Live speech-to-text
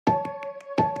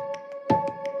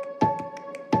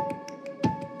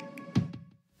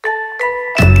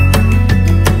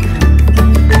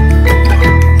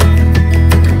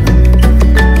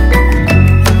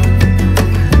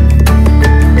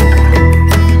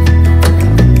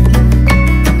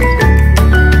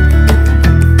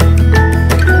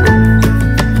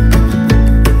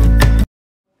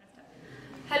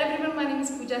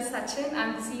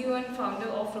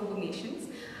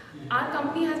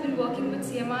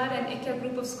CMR and Ekya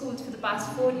group of schools for the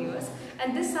past 4 years,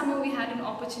 and this summer we had an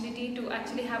opportunity to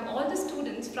actually have all the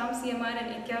students from CMR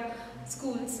and Ekya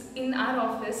schools in our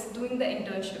office doing the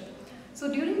internship.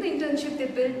 So during the internship they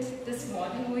built this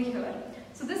model over here.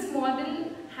 So this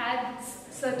model had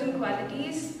certain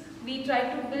qualities. We tried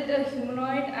to build a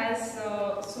humanoid as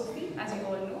Sophie, as you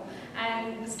all know,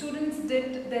 and the students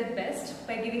did their best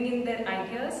by giving in their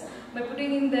ideas, by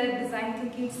putting in their design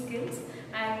thinking skills,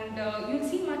 and you'll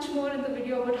see much more in the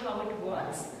video about how it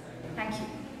works. Thank you.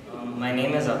 My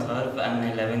name is Atharv, I'm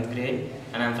in 11th grade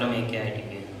and I'm from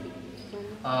Ekya.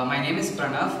 My name is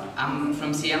Pranav, I'm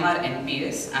from CMR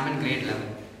NPS, I'm in grade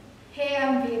 11. Hey,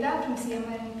 I'm Veda from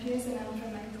CMR NPS and I'm from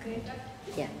 9th grade.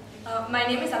 Yeah. My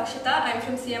name is Akshita, I'm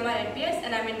from CMR NPS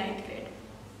and I'm in 9th grade.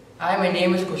 Hi, my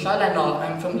name is Kushal and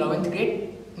I'm from 11th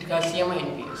grade CMR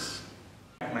NPS.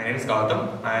 My name is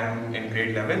Gautam, I'm in grade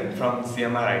 11 from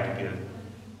CMR ITPL.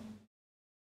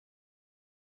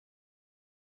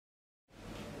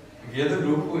 We are the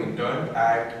group who interned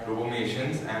at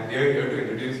Robomations, and we are here to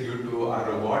introduce you to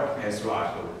our robot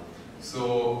S2R2.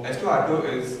 So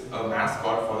S2R2 is a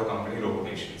mascot for the company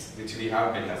Robomations, which we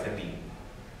have built as a team.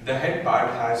 The head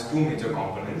part has two major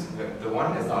components. The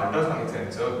one is the ultrasonic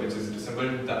sensor, which is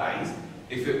visible to the eyes.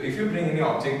 If you bring any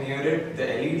object near it, the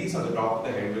LEDs on the top of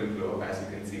the head will glow up, as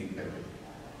you can see.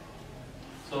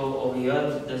 So over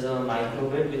here there's a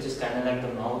microbit which is kind of like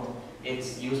the mouth.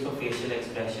 It's used for facial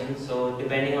expression. So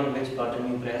depending on which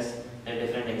button you press, there are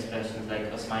different expressions like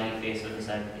a smiley face or a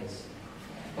sad face.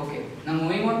 Okay, now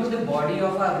moving on to the body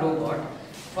of our robot.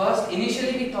 First,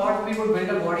 initially we thought we would build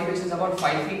a body which is about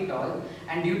 5 feet tall,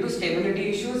 and due to stability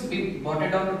issues we brought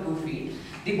it down to 2 feet.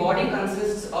 The body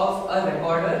consists of a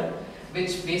recorder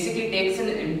which basically takes an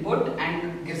input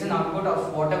and gives an output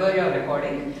of whatever you are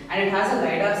recording, and it has a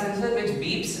LiDAR sensor which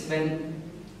beeps when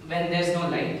there is no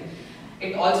light.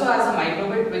 It also has a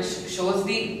microbit which shows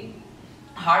the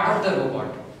heart of the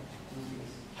robot.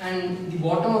 And the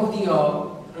bottom of the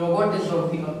robot is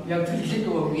we have fixed it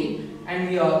to a wheel, and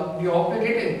we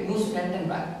operate it moves front and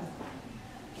back.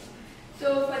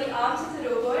 So for the arms of the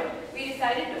robot, we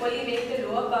decided to only make the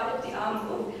lower part of the arm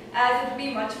move, as it would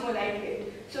be much more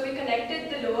lightweight. So we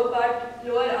connected the lower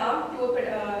arm to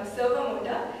a servo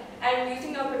motor, and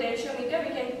using our potentiometer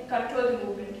we can control the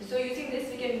movement. So using this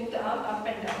we can move the arm up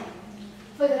and down.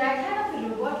 For the right hand of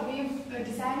the robot, we've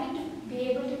designed it to be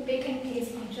able to pick and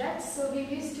place objects. So we've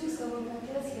used two servo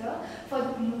motors here for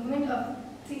the movement of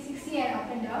 360 and up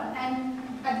and down, and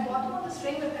at the bottom of the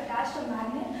string we've attached a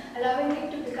magnet allowing it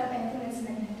to pick up anything that's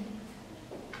magnetic.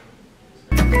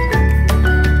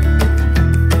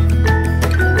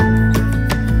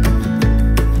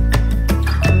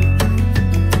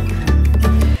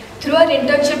 Through our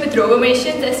internship with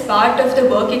Robomations as part of the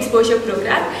work exposure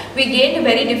program, we gained a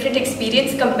very different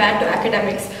experience compared to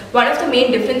academics. One of the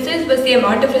main differences was the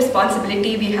amount of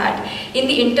responsibility we had. In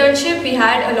the internship, we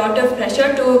had a lot of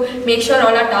pressure to make sure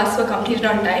all our tasks were completed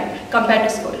on time compared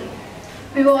to school.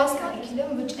 We were also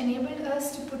curriculum which enabled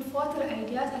us to put forth our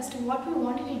ideas as to what we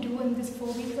wanted to do in this 4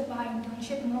 weeks of our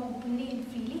internship more openly and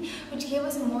freely, which gave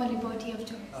us more liberty of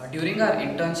choice. During our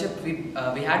internship,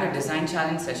 we had a design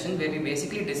challenge session where we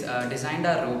basically designed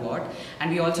our robot,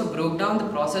 and we also broke down the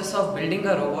process of building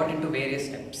a robot into various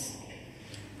steps.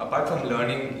 Apart from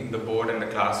learning in the board and the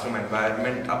classroom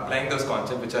environment, applying those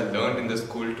concepts which are learned in the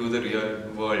school to the real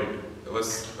world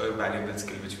was a valuable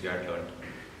skill which we had learned.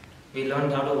 We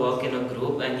learned how to work in a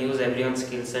group and use everyone's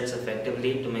skill sets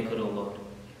effectively to make a robot.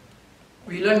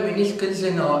 We learned many skills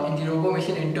in the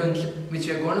Robomation internship which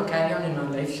we are going to carry on in our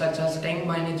life, such as time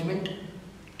management,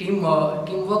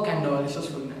 teamwork and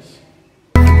resourcefulness.